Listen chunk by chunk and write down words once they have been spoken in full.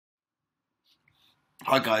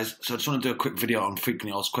Hi guys, so I just want to do a quick video on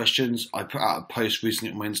frequently asked questions. I put out a post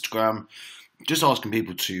recently on my Instagram just asking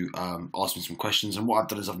people to ask me some questions, and what I've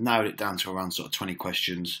done is I've narrowed it down to around sort of 20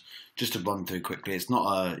 questions just to run through quickly. It's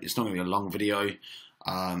not going to be a long video,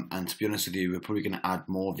 and to be honest with you, we're probably going to add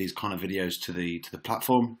more of these kind of videos to the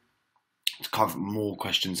platform to cover more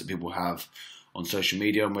questions that people have on social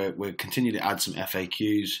media, and we're continuing to add some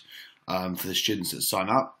FAQs for the students that sign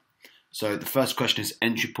up. So the first question is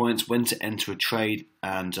entry points, when to enter a trade,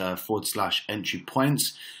 and / entry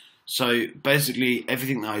points. So basically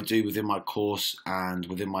everything that I do within my course and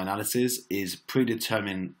within my analysis is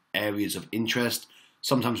predetermine areas of interest,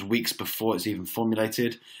 sometimes weeks before it's even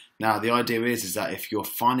formulated. Now the idea is that if you're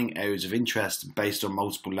finding areas of interest based on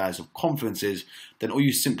multiple layers of confidences, then all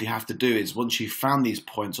you simply have to do is, once you've found these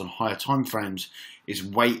points on higher time frames, is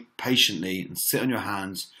wait patiently and sit on your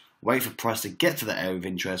hands, wait for price to get to that area of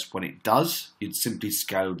interest. When it does, you'd simply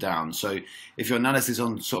scale down. So if your analysis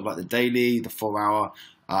on sort of like the daily, the 4 hour,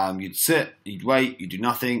 you'd sit, you'd wait, you do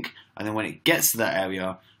nothing, and then when it gets to that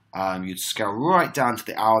area, you'd scale right down to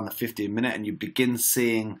the hour and the 15-minute, and you begin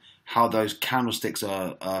seeing how those candlesticks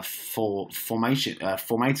are formatting.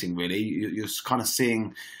 Really, you're kind of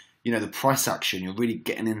seeing, the price action. You're really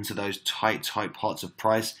getting into those tight parts of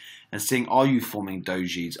price and seeing, are you forming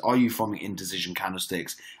dojis? Are you forming indecision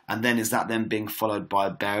candlesticks? And then is that then being followed by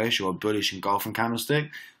a bearish or a bullish engulfing candlestick?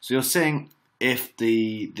 So you're seeing if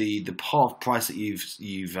the part of price that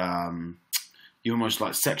you've almost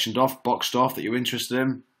like sectioned off, boxed off, that you're interested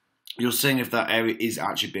in, you're seeing if that area is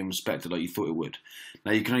actually being respected like you thought it would.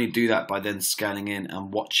 Now you can only do that by then scaling in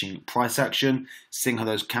and watching price action, seeing how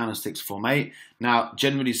those candlesticks formate. Now,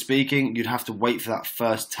 generally speaking, you'd have to wait for that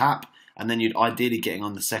first tap, and then you'd ideally getting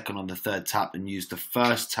on the second or the third tap and use the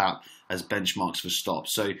first tap as benchmarks for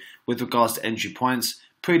stops. So with regards to entry points,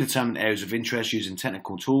 predetermined areas of interest using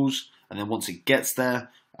technical tools, and then once it gets there,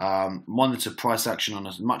 monitor price action on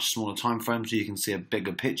a much smaller time frame so you can see a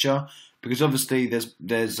bigger picture. Because obviously there's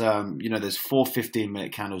 4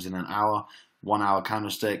 15-minute candles in an hour, 1 hour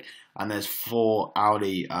candlestick, and there's 4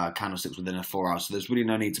 hourly candlesticks within a 4 hour. So there's really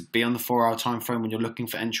no need to be on the 4 hour time frame when you're looking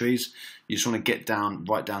for entries. You just want to get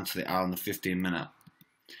right down to the hour and the 15-minute.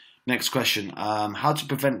 Next question, how to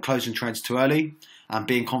prevent closing trades too early and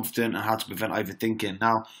being confident, and how to prevent overthinking.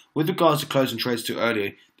 Now, with regards to closing trades too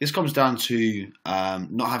early, this comes down to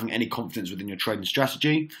not having any confidence within your trading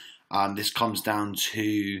strategy. This comes down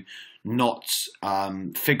to not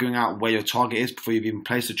figuring out where your target is before you've even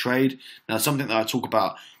placed a trade. Now, something that I talk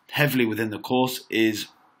about heavily within the course is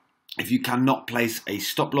if you cannot place a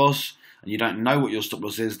stop loss and you don't know what your stop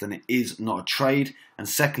loss is, then it is not a trade. And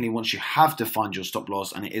secondly, once you have defined your stop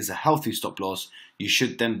loss and it is a healthy stop loss, you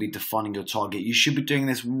should then be defining your target. You should be doing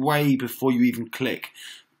this way before you even click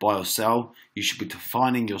buy or sell. You should be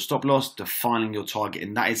defining your stop loss, defining your target,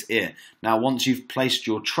 and that is it. Now, once you've placed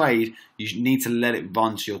your trade, you need to let it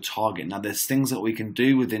run to your target. Now, there's things that we can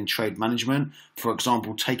do within trade management. For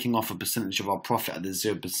example, taking off a percentage of our profit at the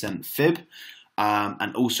 0% fib,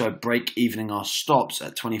 and also break evening our stops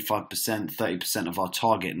at 25%, 30% of our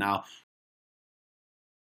target. Now,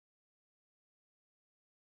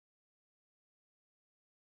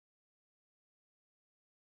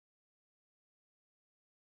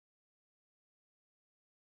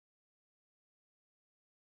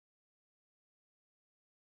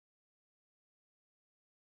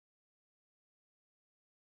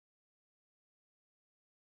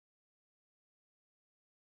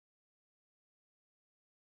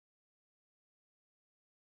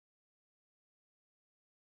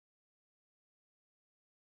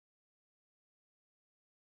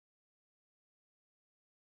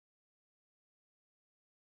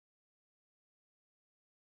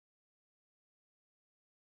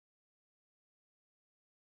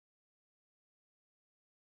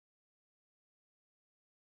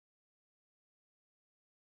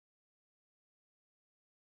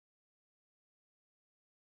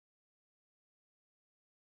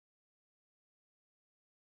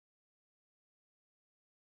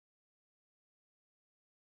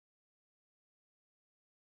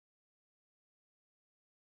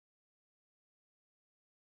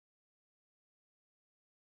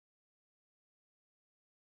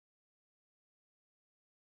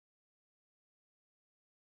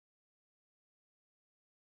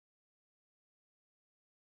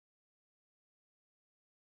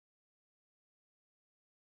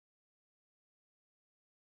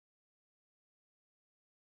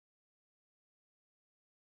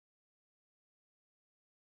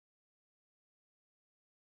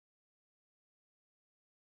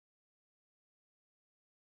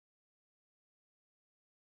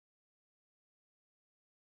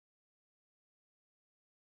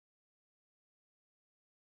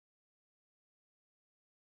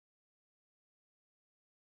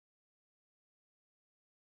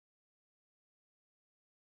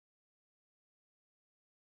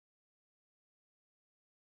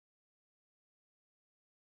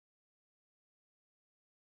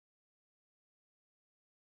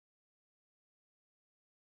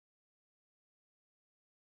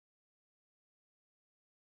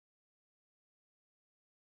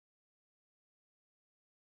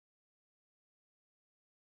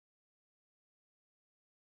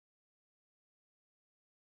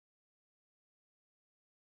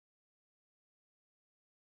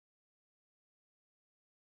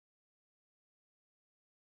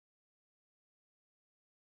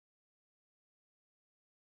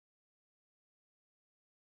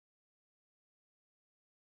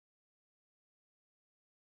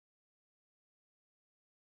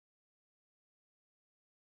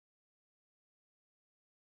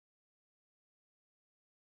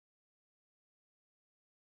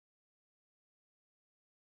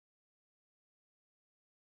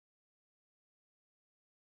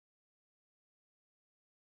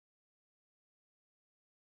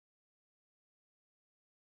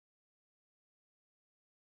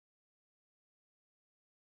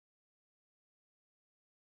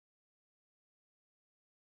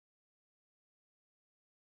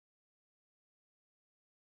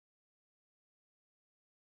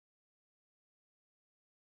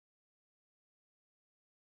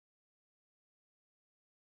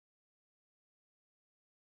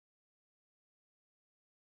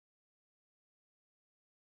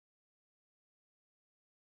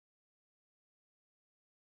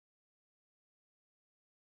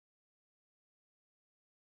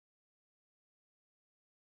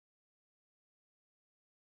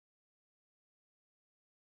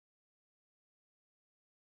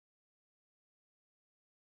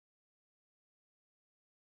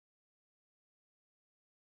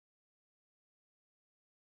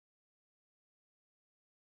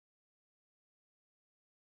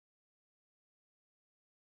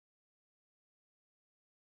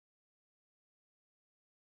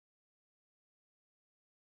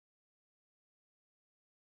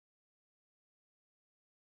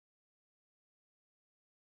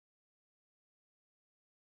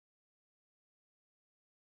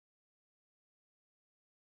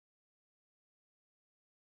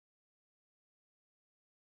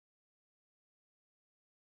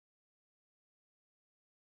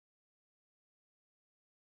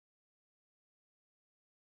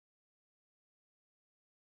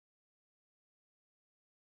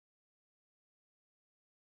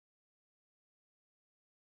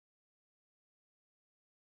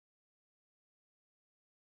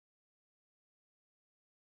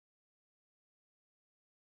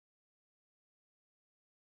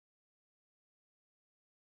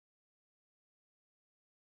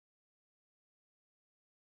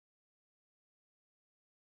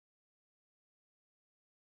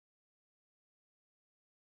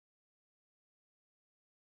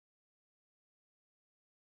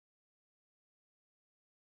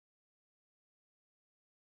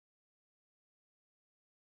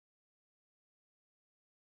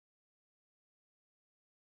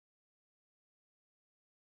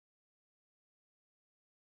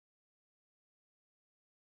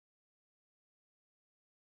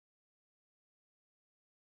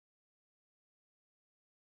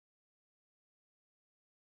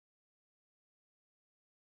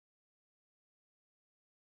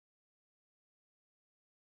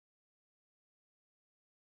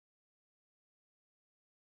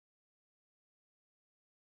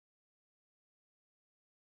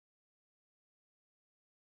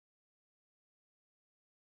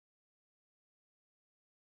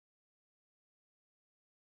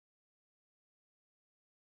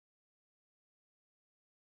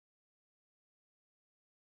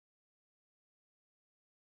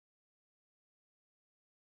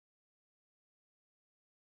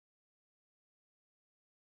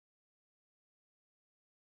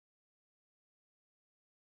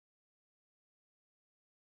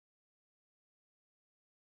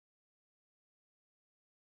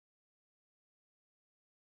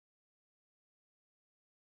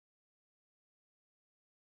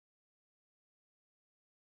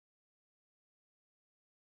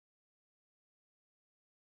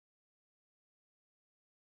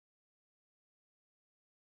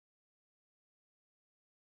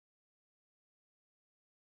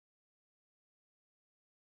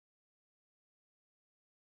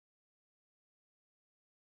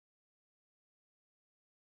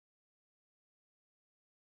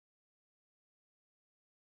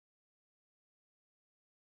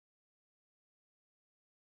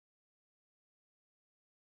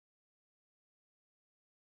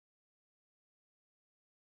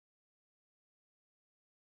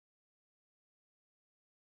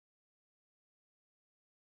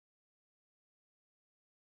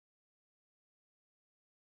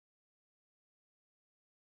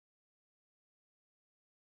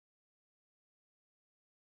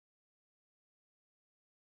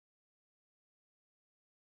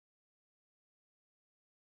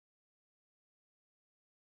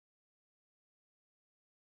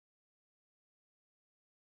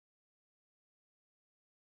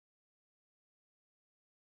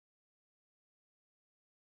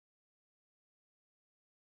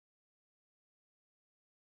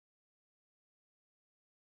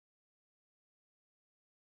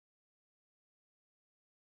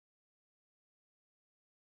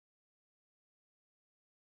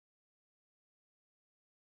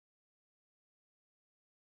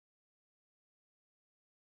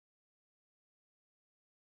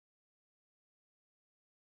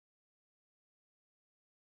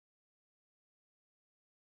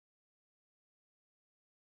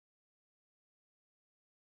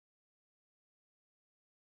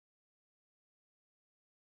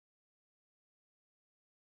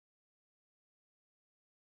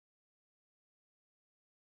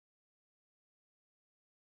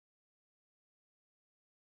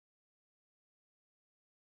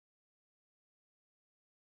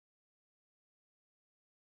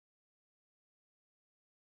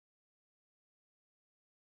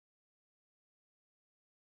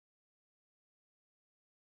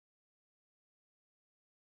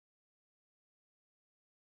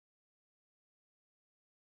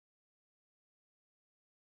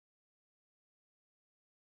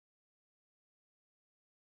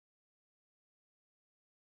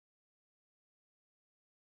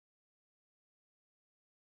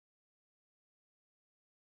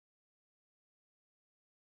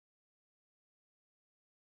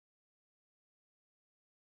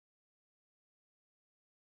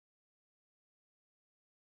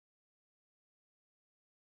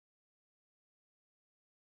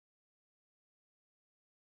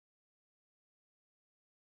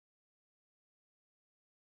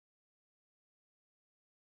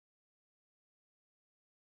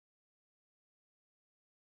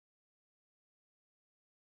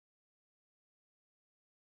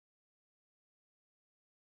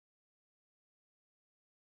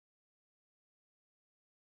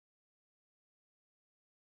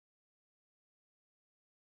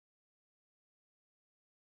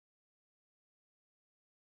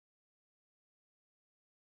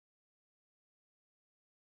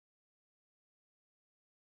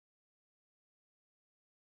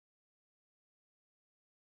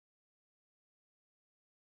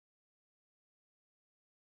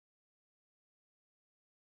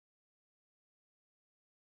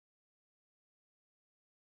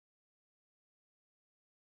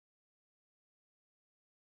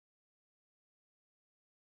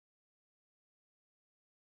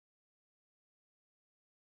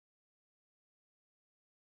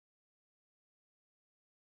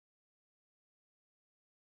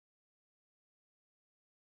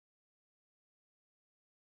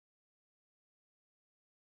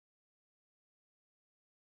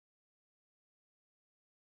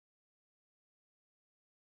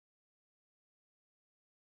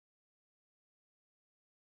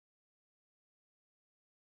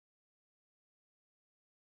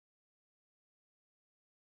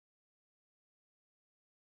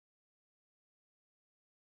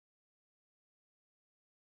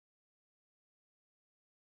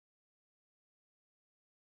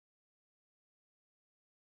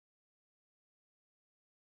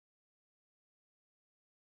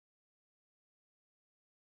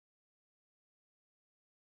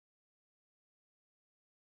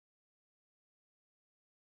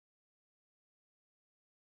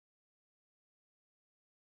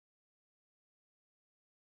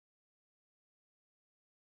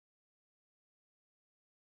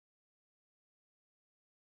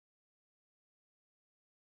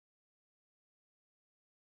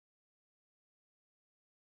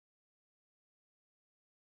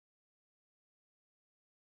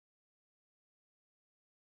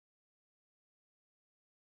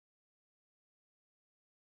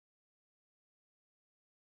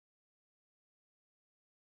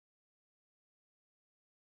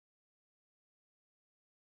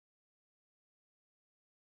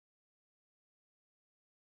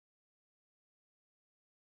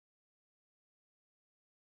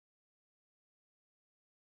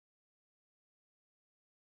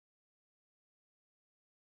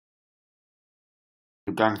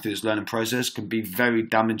 going through this learning process can be very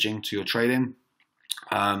damaging to your trading.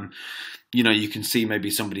 You know, you can see maybe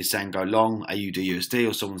somebody saying go long AUD USD,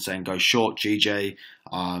 or someone saying go short GJ.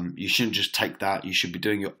 You shouldn't just take that. You should be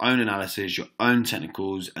doing your own analysis, your own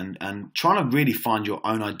technicals, and trying to really find your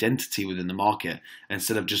own identity within the market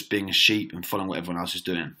instead of just being a sheep and following what everyone else is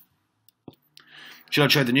doing. Should I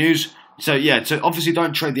trade the news? So yeah, so obviously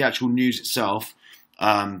don't trade the actual news itself,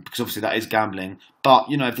 because obviously that is gambling. But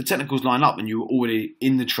you know, if the technicals line up and you were already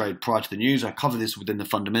in the trade prior to the news, I cover this within the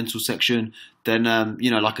fundamental section, then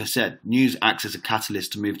you know, like I said, news acts as a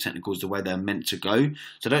catalyst to move technicals the way they're meant to go.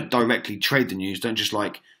 So don't directly trade the news. Don't just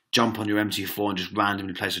like jump on your MT4 and just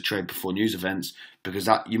randomly place a trade before news events, because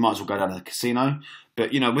that you might as well go down to the casino.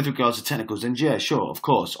 But you know, with regards to technicals, then yeah, sure, of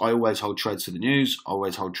course, I always hold trades for the news. I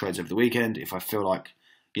always hold trades over the weekend if I feel like,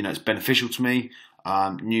 you know, it's beneficial to me.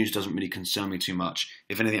 News doesn't really concern me too much.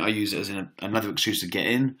 If anything, I use it as another excuse to get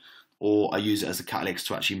in, or I use it as a catalyst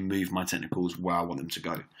to actually move my technicals where I want them to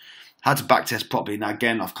go. How to backtest properly. Now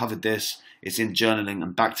again, I've covered this. It's in journaling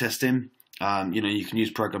and backtesting. You know, you can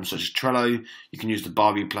use programs such as Trello. You can use the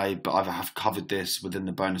bar replay, but I have covered this within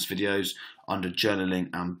the bonus videos under journaling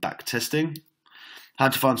and backtesting. How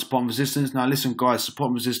to find support and resistance. Now listen guys, support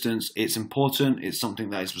and resistance, it's important. It's something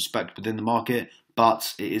that is respected within the market,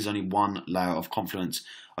 but it is only one layer of confluence.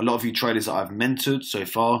 A lot of you traders that I've mentored so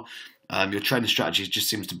far, your trading strategy just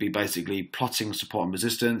seems to be basically plotting support and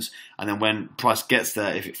resistance, and then when price gets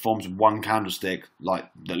there, if it forms one candlestick like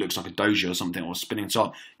that looks like a doji or something, or a spinning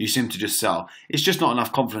top, you seem to just sell. It's just not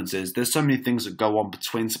enough confidences. There's so many things that go on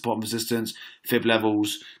between support and resistance, fib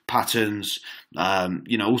levels, patterns,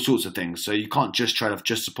 you know, all sorts of things. So you can't just trade off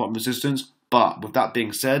just support and resistance. But with that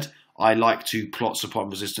being said, I like to plot support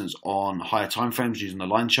and resistance on higher time frames using the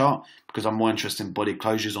line chart, because I'm more interested in body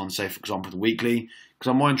closures on, say, for example, the weekly, because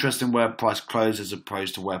I'm more interested in where price closed as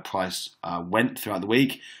opposed to where price went throughout the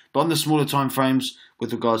week. But on the smaller time frames,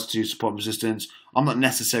 with regards to support and resistance, I'm not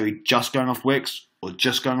necessarily just going off wicks or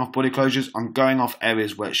just going off body closures. I'm going off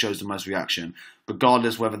areas where it shows the most reaction,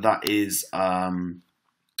 regardless whether that is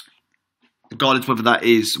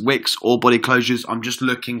wicks or body closures. I'm just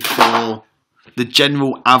looking for the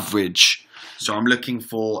general average. So I'm looking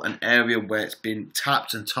for an area where it's been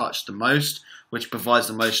tapped and touched the most, which provides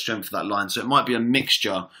the most strength for that line. So it might be a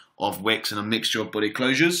mixture of wicks and a mixture of body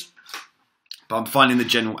closures, but I'm finding the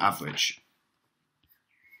general average.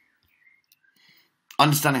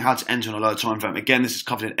 Understanding how to enter on a lower time frame. Again, this is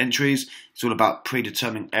covered in entries. It's all about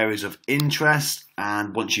predetermining areas of interest,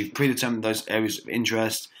 and once you've predetermined those areas of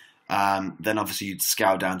interest, then obviously you'd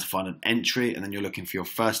scale down to find an entry, and then you're looking for your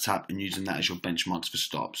first tap and using that as your benchmarks for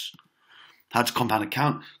stops. How to compound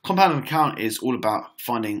account. Compound account is all about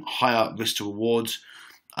finding higher risk to rewards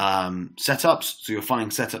setups. So you're finding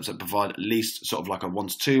setups that provide at least sort of like a 1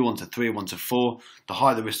 to 2, 1 to 3, 1 to 4. The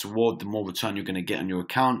higher the risk to reward, the more return you're going to get on your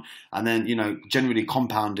account. And then, you know, generally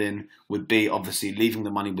compounding would be obviously leaving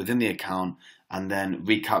the money within the account and then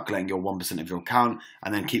recalculating your 1% of your account,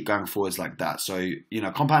 and then keep going forwards like that. So, you know,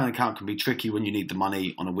 compounding account can be tricky when you need the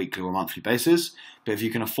money on a weekly or monthly basis, but if you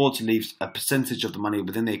can afford to leave a percentage of the money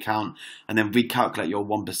within the account and then recalculate your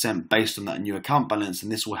 1% based on that new account balance, then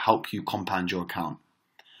this will help you compound your account.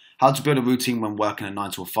 How to build a routine when working a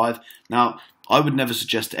 9 to 5. Now, I would never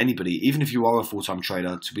suggest to anybody, even if you are a full-time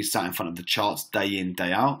trader, to be sat in front of the charts day in,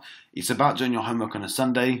 day out. It's about doing your homework on a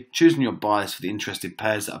Sunday, choosing your buys for the interested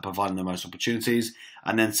pairs that are providing the most opportunities,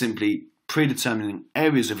 and then simply predetermining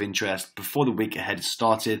areas of interest before the week ahead has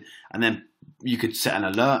started. And then you could set an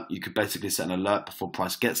alert. You could basically set an alert before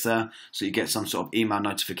price gets there, so you get some sort of email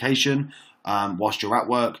notification whilst you're at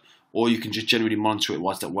work, or you can just generally monitor it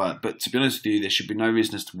whilst at work. But to be honest with you, there should be no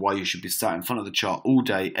reason as to why you should be sat in front of the chart all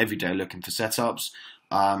day, every day, looking for setups.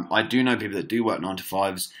 I do know people that do work 9 to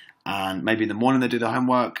 5s, and maybe in the morning they do their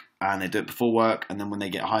homework and they do it before work, and then when they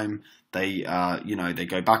get home, they they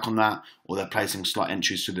go back on that, or they're placing slight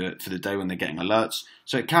entries for the day when they're getting alerts.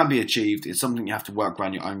 So it can be achieved. It's something you have to work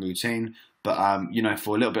around your own routine. But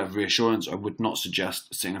for a little bit of reassurance, I would not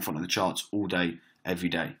suggest sitting in front of the charts all day, every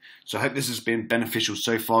day. So I hope this has been beneficial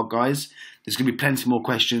so far, guys. There's going to be plenty more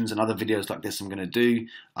questions and other videos like this I'm going to do.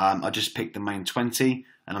 I just picked the main 20,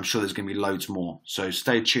 and I'm sure there's going to be loads more. So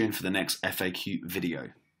stay tuned for the next FAQ video.